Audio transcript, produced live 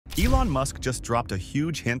Elon Musk just dropped a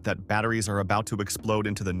huge hint that batteries are about to explode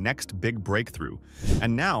into the next big breakthrough,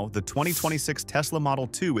 and now the 2026 Tesla Model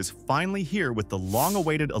 2 is finally here with the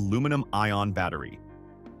long-awaited aluminum-ion battery.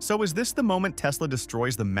 So is this the moment Tesla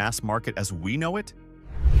destroys the mass market as we know it?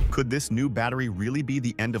 Could this new battery really be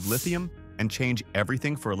the end of lithium and change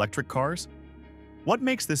everything for electric cars? What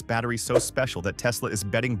makes this battery so special that Tesla is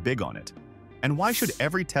betting big on it? And why should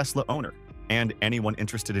every Tesla owner and anyone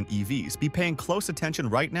interested in EVs be paying close attention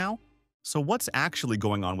right now? So what's actually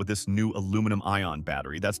going on with this new aluminum-ion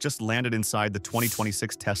battery that's just landed inside the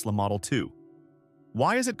 2026 Tesla Model 2?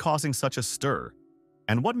 Why is it causing such a stir?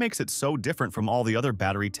 And what makes it so different from all the other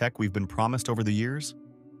battery tech we've been promised over the years?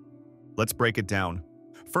 Let's break it down.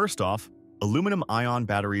 First off, aluminum-ion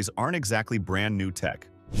batteries aren't exactly brand new tech.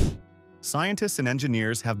 Scientists and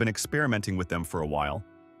engineers have been experimenting with them for a while,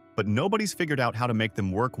 but nobody's figured out how to make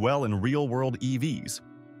them work well in real-world EVs,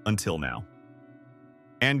 until now.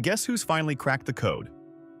 And guess who's finally cracked the code?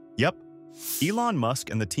 Yep, Elon Musk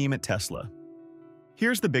and the team at Tesla.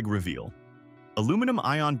 Here's the big reveal.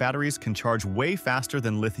 Aluminum-ion batteries can charge way faster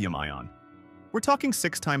than lithium-ion. We're talking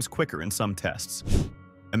 6 times quicker in some tests.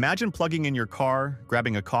 Imagine plugging in your car,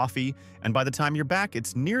 grabbing a coffee, and by the time you're back,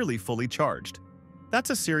 it's nearly fully charged. That's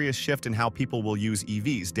a serious shift in how people will use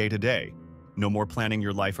EVs day to day. No more planning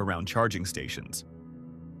your life around charging stations.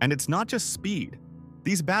 And it's not just speed.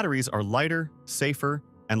 These batteries are lighter, safer,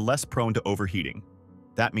 and less prone to overheating.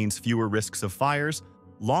 That means fewer risks of fires,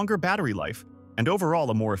 longer battery life, and overall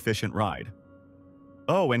a more efficient ride.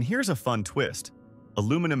 Oh, and here's a fun twist.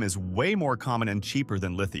 Aluminum is way more common and cheaper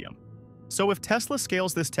than lithium. So if Tesla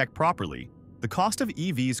scales this tech properly, the cost of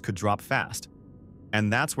EVs could drop fast.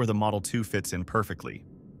 And that's where the Model 2 fits in perfectly.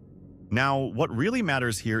 Now, what really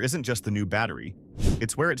matters here isn't just the new battery,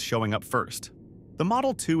 it's where it's showing up first. The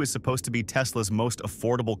Model 2 is supposed to be Tesla's most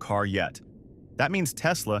affordable car yet. That means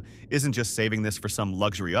Tesla isn't just saving this for some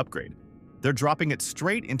luxury upgrade. They're dropping it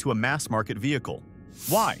straight into a mass-market vehicle.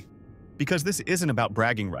 Why? Because this isn't about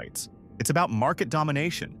bragging rights. It's about market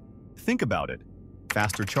domination. Think about it.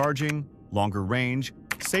 Faster charging, longer range,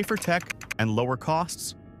 safer tech, and lower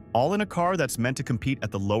costs, all in a car that's meant to compete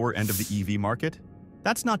at the lower end of the EV market?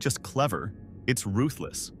 That's not just clever, it's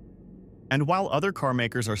ruthless. And while other car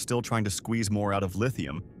makers are still trying to squeeze more out of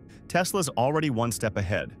lithium, Tesla's already one step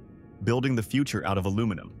ahead, building the future out of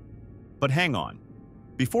aluminum. But hang on.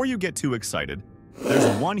 Before you get too excited,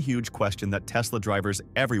 there's one huge question that Tesla drivers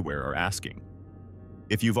everywhere are asking.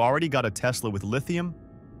 If you've already got a Tesla with lithium,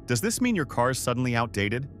 does this mean your car's suddenly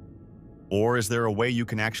outdated? Or is there a way you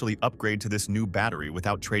can actually upgrade to this new battery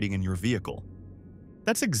without trading in your vehicle?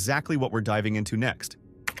 That's exactly what we're diving into next.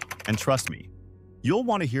 And trust me, you'll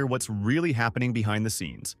want to hear what's really happening behind the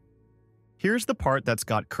scenes. Here's the part that's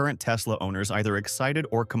got current Tesla owners either excited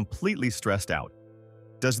or completely stressed out.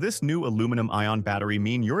 Does this new aluminum-ion battery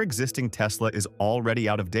mean your existing Tesla is already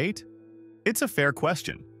out of date? It's a fair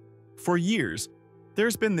question. For years,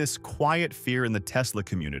 there's been this quiet fear in the Tesla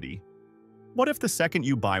community. What if the second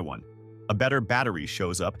you buy one, a better battery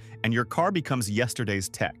shows up and your car becomes yesterday's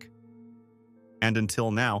tech? And until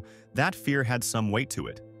now, that fear had some weight to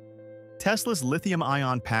it. Tesla's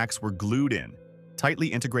lithium-ion packs were glued in, tightly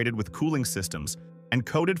integrated with cooling systems, and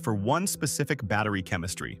coded for one specific battery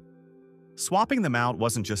chemistry. Swapping them out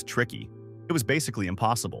wasn't just tricky, it was basically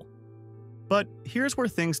impossible. But here's where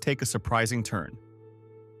things take a surprising turn.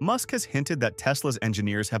 Musk has hinted that Tesla's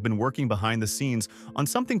engineers have been working behind the scenes on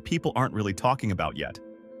something people aren't really talking about yet.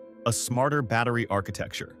 A smarter battery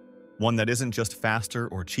architecture, one that isn't just faster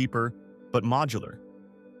or cheaper, but modular.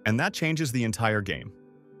 And that changes the entire game.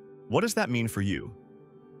 What does that mean for you?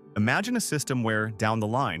 Imagine a system where, down the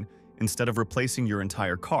line, instead of replacing your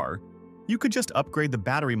entire car, you could just upgrade the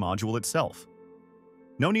battery module itself.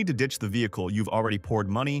 No need to ditch the vehicle you've already poured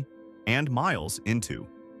money and miles into.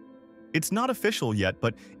 It's not official yet,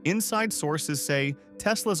 but inside sources say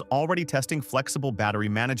Tesla's already testing flexible battery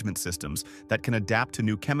management systems that can adapt to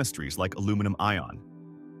new chemistries like aluminum ion.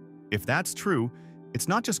 If that's true, it's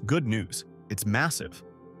not just good news, it's massive.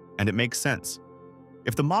 And it makes sense.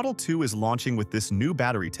 If the Model 2 is launching with this new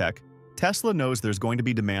battery tech, Tesla knows there's going to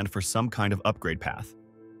be demand for some kind of upgrade path.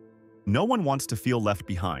 No one wants to feel left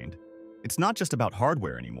behind. It's not just about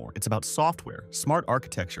hardware anymore, it's about software, smart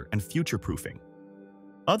architecture, and future-proofing.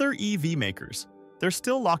 Other EV makers, they're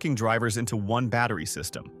still locking drivers into one battery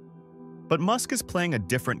system. But Musk is playing a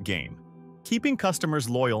different game, keeping customers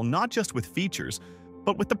loyal not just with features,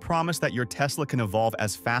 but with the promise that your Tesla can evolve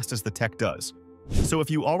as fast as the tech does. So if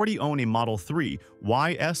you already own a Model 3,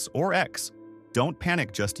 Y, S, or X, don't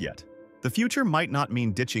panic just yet. The future might not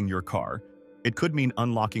mean ditching your car. It could mean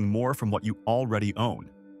unlocking more from what you already own.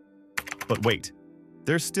 But wait,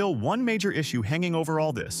 there's still one major issue hanging over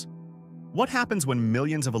all this. What happens when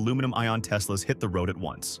millions of aluminum-ion Teslas hit the road at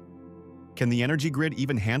once? Can the energy grid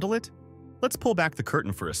even handle it? Let's pull back the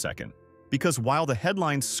curtain for a second, because while the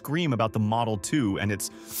headlines scream about the Model 2 and its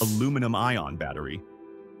aluminum-ion battery,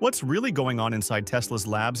 what's really going on inside Tesla's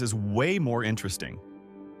labs is way more interesting.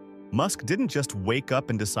 Musk didn't just wake up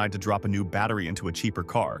and decide to drop a new battery into a cheaper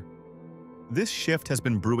car. This shift has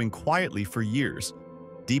been brewing quietly for years,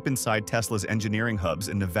 deep inside Tesla's engineering hubs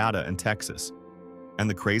in Nevada and Texas. And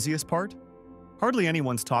the craziest part? Hardly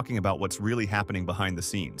anyone's talking about what's really happening behind the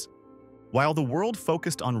scenes. While the world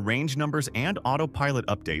focused on range numbers and autopilot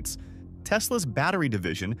updates, Tesla's battery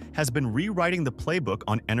division has been rewriting the playbook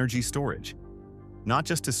on energy storage. Not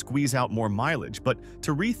just to squeeze out more mileage, but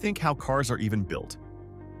to rethink how cars are even built.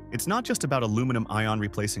 It's not just about aluminum-ion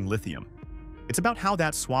replacing lithium. It's about how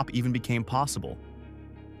that swap even became possible.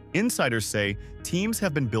 Insiders say teams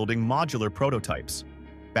have been building modular prototypes,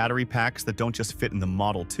 battery packs that don't just fit in the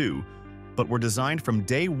Model 2, but were designed from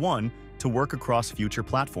day one to work across future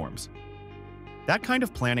platforms. That kind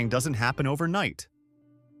of planning doesn't happen overnight.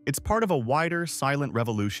 It's part of a wider, silent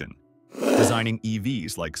revolution, designing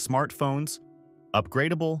EVs like smartphones,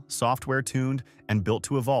 upgradable, software-tuned, and built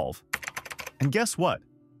to evolve. And guess what?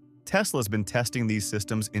 Tesla's been testing these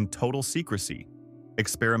systems in total secrecy.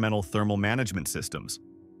 Experimental thermal management systems,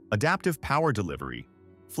 adaptive power delivery,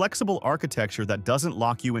 flexible architecture that doesn't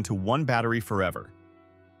lock you into one battery forever.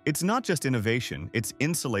 It's not just innovation, it's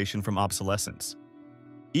insulation from obsolescence.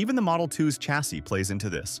 Even the Model 2's chassis plays into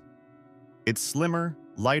this. It's slimmer,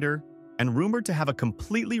 lighter, and rumored to have a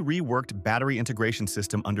completely reworked battery integration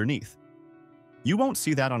system underneath. You won't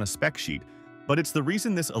see that on a spec sheet, but it's the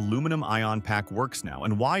reason this aluminum-ion pack works now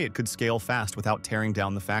and why it could scale fast without tearing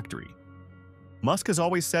down the factory. Musk has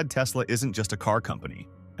always said Tesla isn't just a car company,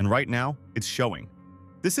 and right now, it's showing.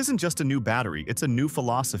 This isn't just a new battery, it's a new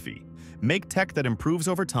philosophy. Make tech that improves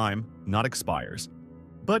over time, not expires.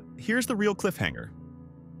 But here's the real cliffhanger.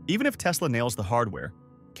 Even if Tesla nails the hardware,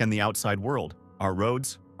 can the outside world, our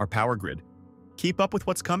roads, our power grid, keep up with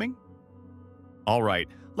what's coming? All right,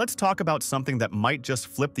 let's talk about something that might just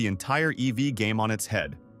flip the entire EV game on its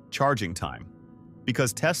head: charging time.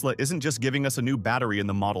 Because Tesla isn't just giving us a new battery in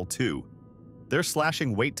the Model 2. They're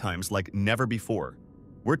slashing wait times like never before.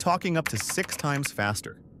 We're talking up to 6 times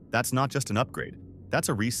faster. That's not just an upgrade. That's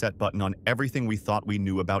a reset button on everything we thought we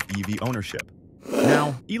knew about EV ownership.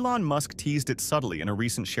 Now, Elon Musk teased it subtly in a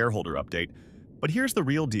recent shareholder update, but here's the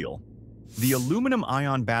real deal. The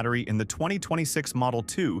aluminum-ion battery in the 2026 Model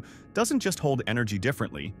 2 doesn't just hold energy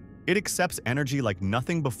differently, it accepts energy like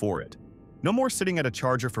nothing before it. No more sitting at a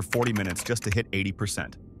charger for 40 minutes just to hit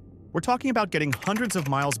 80%. We're talking about getting hundreds of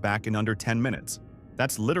miles back in under 10 minutes.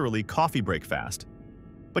 That's literally coffee break fast.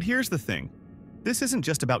 But here's the thing. This isn't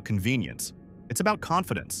just about convenience. It's about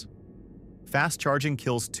confidence. Fast charging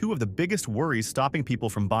kills 2 of the biggest worries stopping people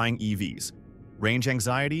from buying EVs: range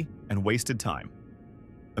anxiety and wasted time.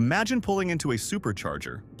 Imagine pulling into a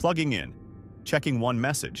supercharger, plugging in, checking one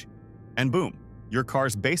message, and boom, your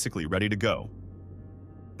car's basically ready to go.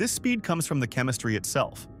 This speed comes from the chemistry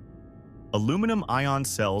itself. Aluminum-ion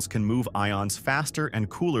cells can move ions faster and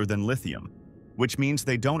cooler than lithium, which means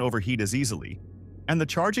they don't overheat as easily. And the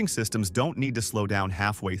charging systems don't need to slow down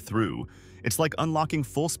halfway through. It's like unlocking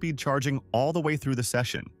full-speed charging all the way through the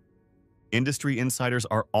session. Industry insiders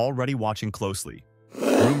are already watching closely.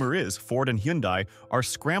 Rumor is Ford and Hyundai are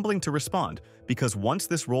scrambling to respond because once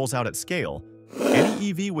this rolls out at scale,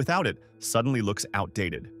 any EV without it suddenly looks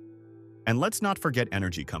outdated. And let's not forget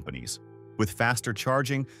energy companies. With faster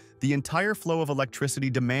charging, the entire flow of electricity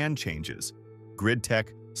demand changes. Grid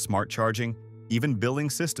tech, smart charging, even billing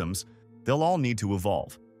systems, they'll all need to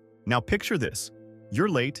evolve. Now picture this. You're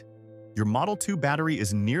late, your Model 2 battery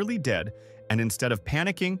is nearly dead, and instead of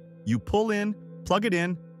panicking, you pull in, plug it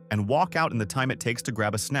in, and walk out in the time it takes to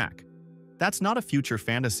grab a snack. That's not a future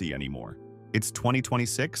fantasy anymore. It's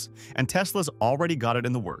 2026, and Tesla's already got it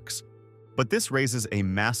in the works. But this raises a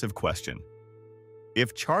massive question.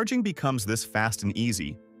 If charging becomes this fast and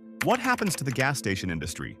easy, what happens to the gas station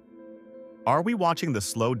industry? Are we watching the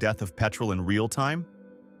slow death of petrol in real time?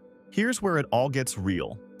 Here's where it all gets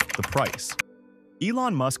real: the price.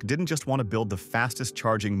 Elon Musk didn't just want to build the fastest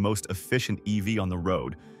charging, most efficient EV on the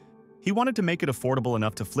road. He wanted to make it affordable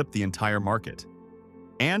enough to flip the entire market.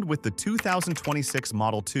 And with the 2026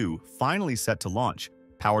 Model 2 finally set to launch,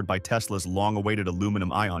 powered by Tesla's long-awaited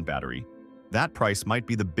aluminum-ion battery, that price might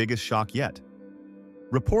be the biggest shock yet.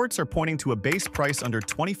 Reports are pointing to a base price under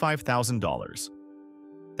 $25,000.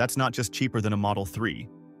 That's not just cheaper than a Model 3,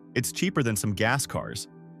 it's cheaper than some gas cars.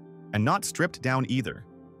 And not stripped down either.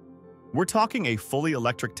 We're talking a fully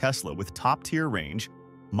electric Tesla with top-tier range,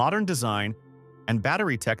 modern design, and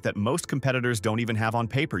battery tech that most competitors don't even have on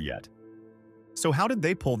paper yet. So how did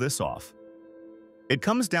they pull this off? It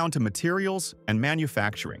comes down to materials and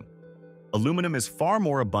manufacturing. Aluminum is far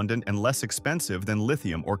more abundant and less expensive than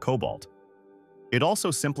lithium or cobalt. It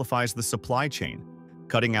also simplifies the supply chain,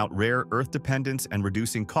 cutting out rare earth dependence and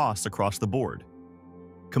reducing costs across the board.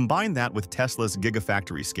 Combine that with Tesla's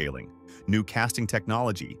gigafactory scaling, new casting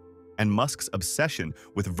technology, and Musk's obsession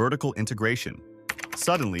with vertical integration.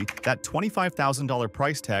 Suddenly, that $25,000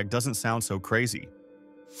 price tag doesn't sound so crazy.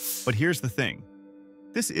 But here's the thing.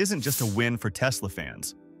 This isn't just a win for Tesla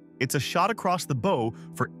fans. It's a shot across the bow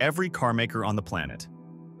for every carmaker on the planet.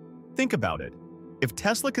 Think about it. If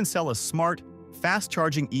Tesla can sell a smart,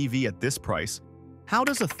 fast-charging EV at this price, how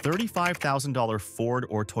does a $35,000 Ford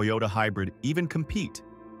or Toyota hybrid even compete?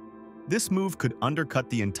 This move could undercut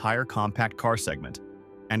the entire compact car segment,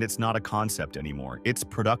 and it's not a concept anymore, it's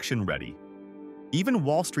production-ready. Even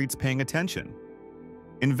Wall Street's paying attention.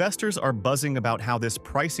 Investors are buzzing about how this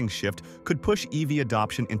pricing shift could push EV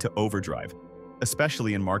adoption into overdrive,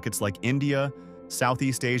 especially in markets like India,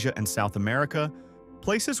 Southeast Asia, and South America,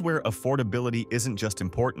 places where affordability isn't just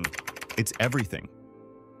important, it's everything.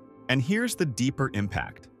 And here's the deeper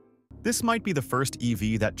impact. This might be the first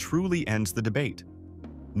EV that truly ends the debate.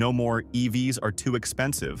 No more EVs are too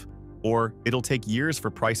expensive, or it'll take years for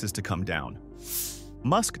prices to come down.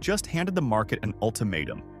 Musk just handed the market an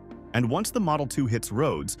ultimatum, and once the Model 2 hits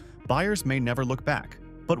roads, buyers may never look back.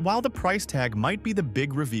 But while the price tag might be the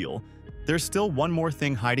big reveal, there's still one more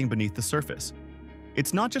thing hiding beneath the surface.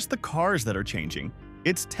 It's not just the cars that are changing,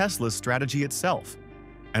 it's Tesla's strategy itself.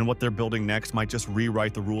 And what they're building next might just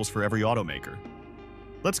rewrite the rules for every automaker.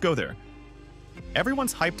 Let's go there.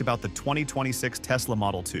 Everyone's hyped about the 2026 Tesla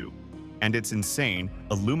Model 2 and its insane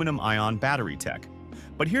aluminum-ion battery tech.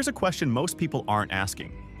 But here's a question most people aren't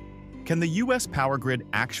asking. Can the US power grid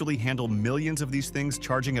actually handle millions of these things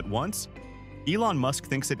charging at once? Elon Musk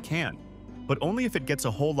thinks it can, but only if it gets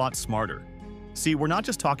a whole lot smarter. See, we're not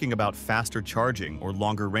just talking about faster charging or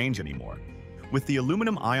longer range anymore. With the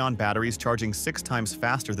aluminum-ion batteries charging 6 times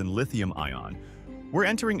faster than lithium-ion, we're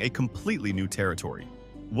entering a completely new territory.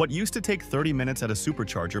 What used to take 30 minutes at a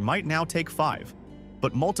supercharger might now take 5,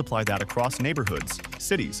 but multiply that across neighborhoods,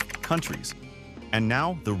 cities, countries. And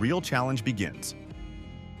now the real challenge begins.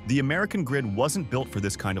 The American grid wasn't built for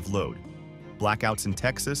this kind of load. Blackouts in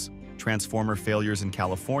Texas, transformer failures in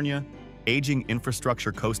California, aging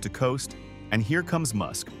infrastructure coast to coast, and here comes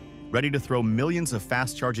Musk, ready to throw millions of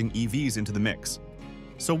fast-charging EVs into the mix.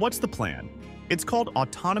 So what's the plan? It's called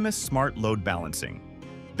autonomous smart load balancing.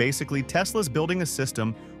 Basically, Tesla's building a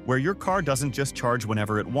system where your car doesn't just charge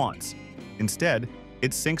whenever it wants. Instead,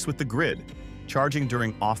 it syncs with the grid, charging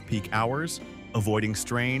during off-peak hours, avoiding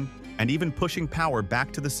strain, and even pushing power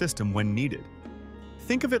back to the system when needed.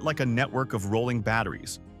 Think of it like a network of rolling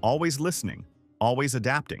batteries, always listening, always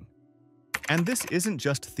adapting. And this isn't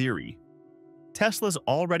just theory. Tesla's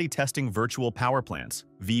already testing virtual power plants,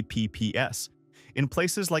 VPPs, in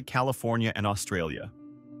places like California and Australia.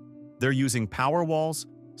 They're using power walls,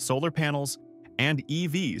 solar panels, and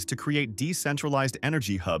EVs to create decentralized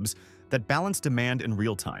energy hubs that balance demand in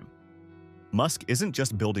real time. Musk isn't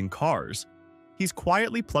just building cars, he's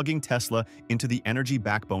quietly plugging Tesla into the energy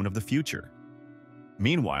backbone of the future.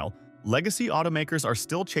 Meanwhile, legacy automakers are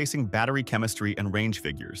still chasing battery chemistry and range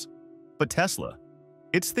figures. But Tesla,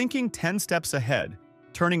 it's thinking 10 steps ahead,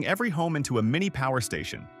 turning every home into a mini power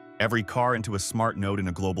station, every car into a smart node in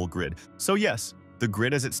a global grid. So yes, the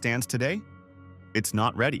grid as it stands today, it's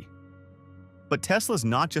not ready. But Tesla's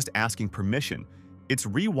not just asking permission, it's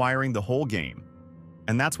rewiring the whole game.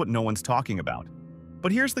 And that's what no one's talking about.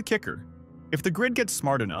 But here's the kicker. If the grid gets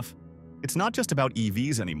smart enough, it's not just about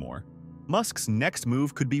EVs anymore. Musk's next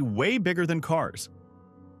move could be way bigger than cars.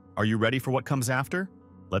 Are you ready for what comes after?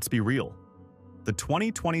 Let's be real. The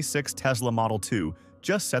 2026 Tesla Model 2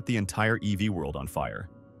 just set the entire EV world on fire.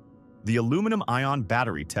 The aluminum-ion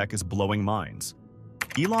battery tech is blowing minds.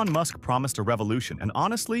 Elon Musk promised a revolution, and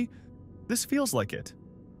honestly, this feels like it.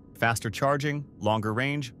 Faster charging, longer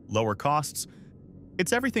range, lower costs.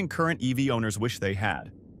 It's everything current EV owners wish they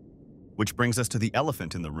had. Which brings us to the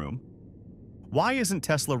elephant in the room. Why isn't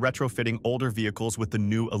Tesla retrofitting older vehicles with the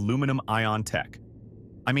new aluminum-ion tech?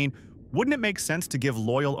 I mean, wouldn't it make sense to give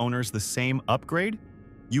loyal owners the same upgrade?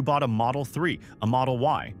 You bought a Model 3, a Model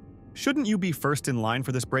Y. Shouldn't you be first in line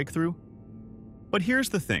for this breakthrough? But here's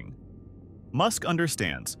the thing. Musk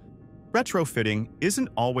understands. Retrofitting isn't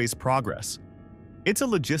always progress. It's a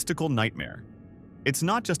logistical nightmare. It's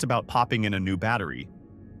not just about popping in a new battery.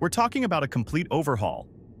 We're talking about a complete overhaul.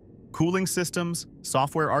 Cooling systems,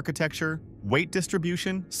 software architecture, weight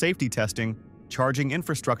distribution, safety testing, charging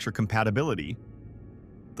infrastructure compatibility.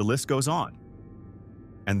 The list goes on.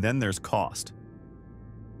 And then there's cost.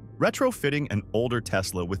 Retrofitting an older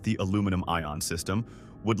Tesla with the aluminum-ion system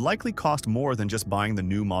would likely cost more than just buying the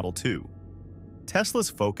new Model 2. Tesla's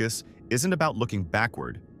focus isn't about looking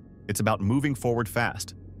backward, it's about moving forward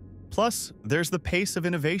fast. Plus, there's the pace of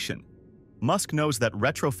innovation. Musk knows that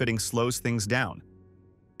retrofitting slows things down.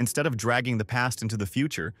 Instead of dragging the past into the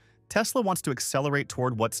future, Tesla wants to accelerate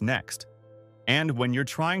toward what's next. And when you're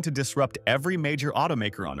trying to disrupt every major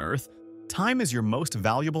automaker on Earth, time is your most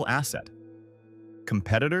valuable asset.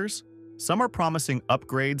 Competitors? Some are promising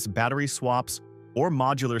upgrades, battery swaps, or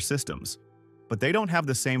modular systems, but they don't have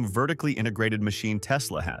the same vertically integrated machine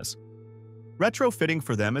Tesla has. Retrofitting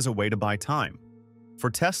for them is a way to buy time. For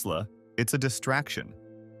Tesla, it's a distraction.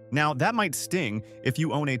 Now, that might sting if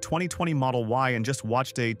you own a 2020 Model Y and just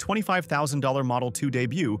watched a $25,000 Model 2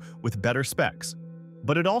 debut with better specs.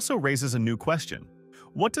 But it also raises a new question.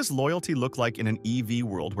 What does loyalty look like in an EV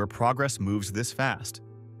world where progress moves this fast?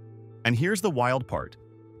 And here's the wild part.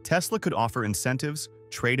 Tesla could offer incentives,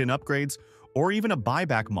 trade-in upgrades, or even a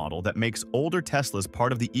buyback model that makes older Teslas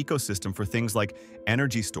part of the ecosystem for things like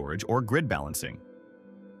energy storage or grid balancing.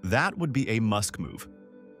 That would be a Musk move.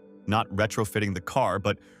 Not retrofitting the car,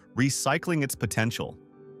 but recycling its potential.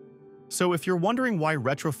 So if you're wondering why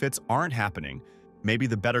retrofits aren't happening, maybe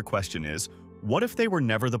the better question is, what if they were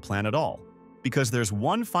never the plan at all? Because there's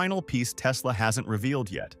one final piece Tesla hasn't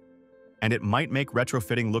revealed yet, and it might make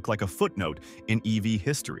retrofitting look like a footnote in EV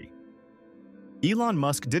history. Elon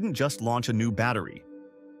Musk didn't just launch a new battery.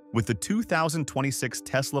 With the 2026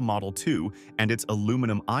 Tesla Model 2 and its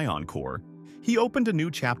aluminum-ion core, he opened a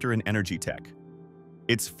new chapter in energy tech.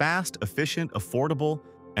 It's fast, efficient, affordable,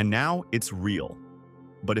 and now it's real.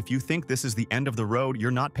 But if you think this is the end of the road,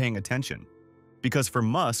 you're not paying attention. Because for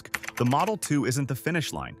Musk, the Model 2 isn't the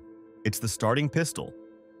finish line. It's the starting pistol.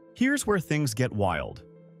 Here's where things get wild.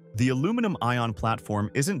 The aluminum-ion platform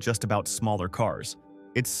isn't just about smaller cars.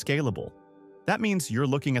 It's scalable. That means you're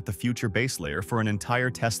looking at the future base layer for an entire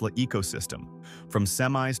Tesla ecosystem, from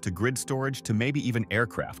semis to grid storage to maybe even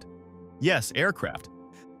aircraft. Yes, aircraft.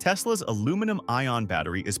 Tesla's aluminum-ion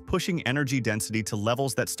battery is pushing energy density to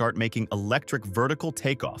levels that start making electric vertical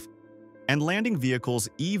takeoff and landing vehicles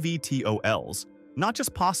EVTOLs not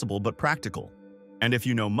just possible but practical. And if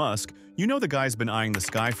you know Musk, you know the guy's been eyeing the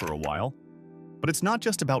sky for a while. But it's not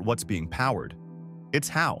just about what's being powered, it's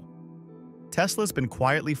how. Tesla's been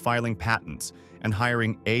quietly filing patents and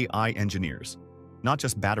hiring AI engineers, not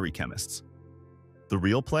just battery chemists. The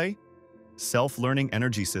real play? Self-learning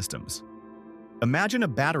energy systems. Imagine a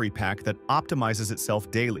battery pack that optimizes itself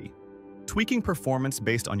daily, tweaking performance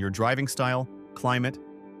based on your driving style, climate,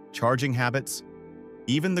 charging habits,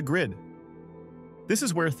 even the grid. This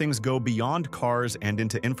is where things go beyond cars and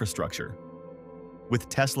into infrastructure. With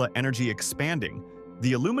Tesla energy expanding,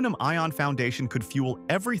 the aluminum-ion foundation could fuel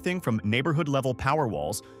everything from neighborhood-level power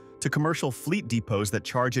walls to commercial fleet depots that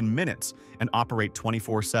charge in minutes and operate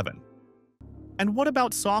 24/7. And what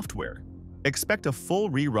about software? Expect a full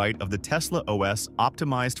rewrite of the Tesla OS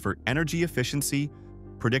optimized for energy efficiency,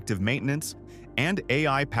 predictive maintenance, and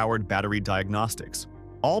AI-powered battery diagnostics,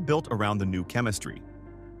 all built around the new chemistry.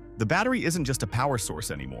 The battery isn't just a power source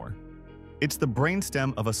anymore. It's the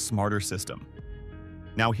brainstem of a smarter system.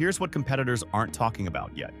 Now here's what competitors aren't talking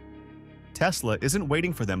about yet. Tesla isn't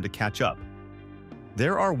waiting for them to catch up.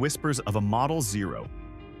 There are whispers of a Model 0,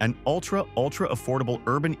 an ultra-affordable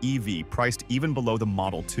urban EV priced even below the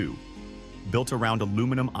Model 2, built around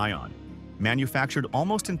aluminum-ion, manufactured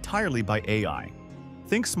almost entirely by AI.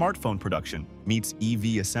 Think smartphone production meets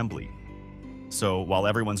EV assembly. So while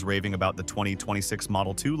everyone's raving about the 2026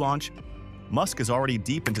 Model 2 launch, Musk is already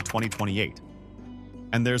deep into 2028.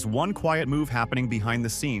 And there's one quiet move happening behind the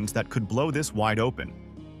scenes that could blow this wide open.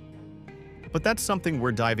 But that's something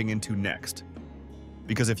we're diving into next.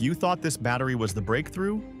 Because if you thought this battery was the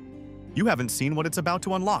breakthrough, you haven't seen what it's about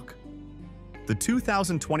to unlock. The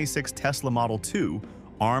 2026 Tesla Model 2,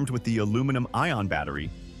 armed with the aluminum-ion battery,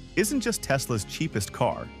 isn't just Tesla's cheapest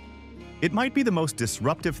car. It might be the most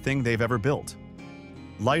disruptive thing they've ever built.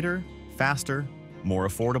 Lighter, faster, more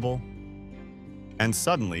affordable. And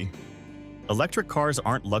suddenly, electric cars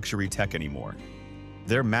aren't luxury tech anymore.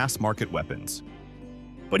 They're mass-market weapons.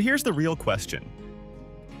 But here's the real question.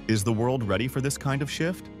 Is the world ready for this kind of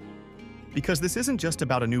shift? Because this isn't just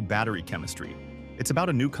about a new battery chemistry. It's about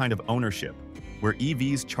a new kind of ownership, where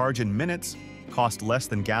EVs charge in minutes, cost less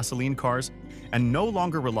than gasoline cars, and no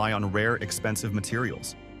longer rely on rare, expensive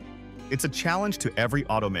materials. It's a challenge to every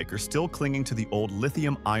automaker still clinging to the old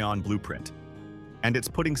lithium-ion blueprint. and it's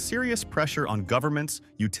putting serious pressure on governments,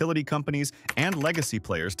 utility companies, and legacy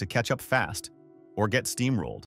players to catch up fast or get steamrolled.